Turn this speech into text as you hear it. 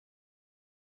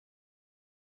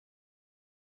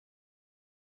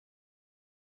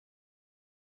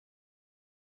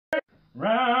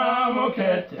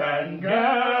Ramoket and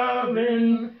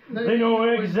Gavin, they know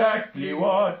exactly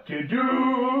what to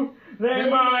do. They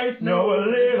might know a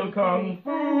little kung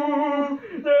fu.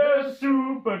 They're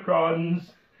super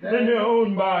Crons. They're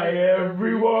known by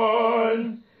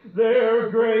everyone. They're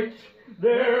great.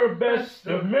 They're best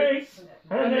of mates.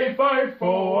 And they fight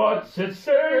for what's at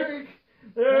stake.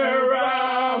 They're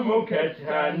Ramoket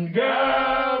and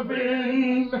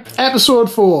Gavin.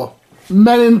 Episode 4.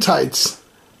 Men in Tights.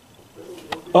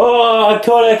 Oh, our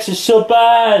codex is so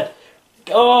bad.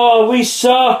 Oh, we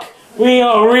suck. We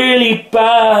are really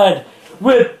bad.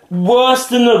 We're worse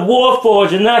than the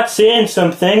Warforged, and that's saying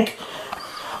something.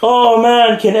 Oh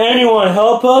man, can anyone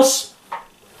help us?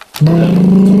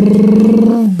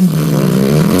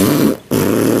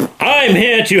 I'm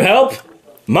here to help.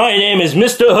 My name is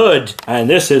Mr. Hood, and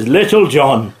this is Little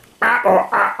John.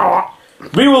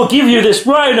 We will give you this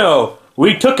rhino.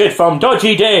 We took it from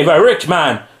Dodgy Dave, a rich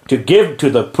man, to give to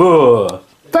the poor.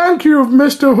 Thank you,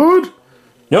 Mr. Hood.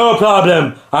 No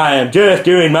problem. I am just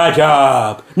doing my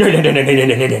job.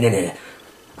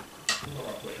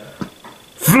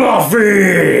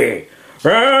 Fluffy!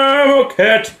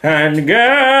 Ramoket and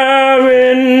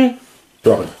Gavin.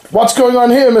 Throbbing. What's going on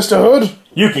here, Mr. Hood?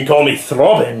 You can call me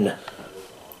Throbbing.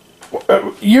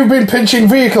 You've been pinching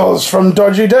vehicles from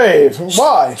Dodgy Dave.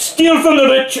 Why? Steal from the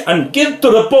rich and give to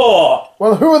the poor.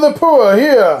 Well, who are the poor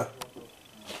here?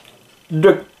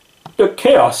 The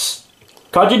chaos.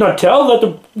 Can't you not tell that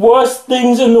the worst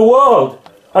things in the world?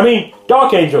 I mean,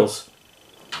 Dark Angels.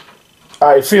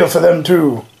 I feel for them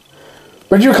too.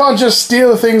 But you can't just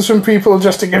steal things from people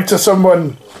just to give to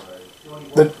someone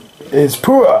that is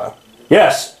poor.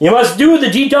 Yes, you must do the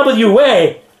GW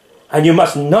way. And you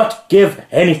must not give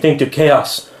anything to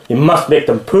chaos. You must make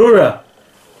them poorer.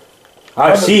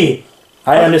 I see.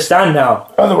 I understand now.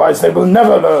 Otherwise they will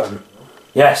never learn.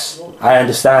 Yes, I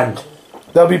understand.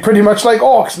 They'll be pretty much like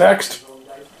orcs next.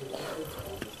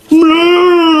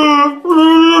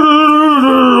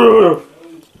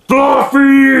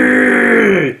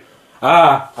 Fluffy!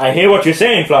 Ah, I hear what you're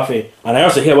saying, Fluffy. And I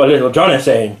also hear what Little John is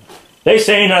saying. They're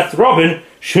saying that Throbbing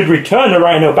should return the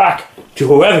rhino back to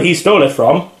whoever he stole it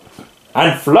from.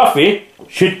 And Fluffy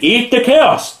should eat the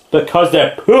chaos because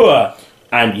they're poor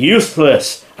and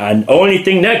useless. And the only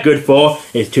thing they're good for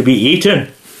is to be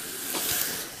eaten.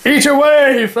 Eat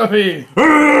away, Fluffy!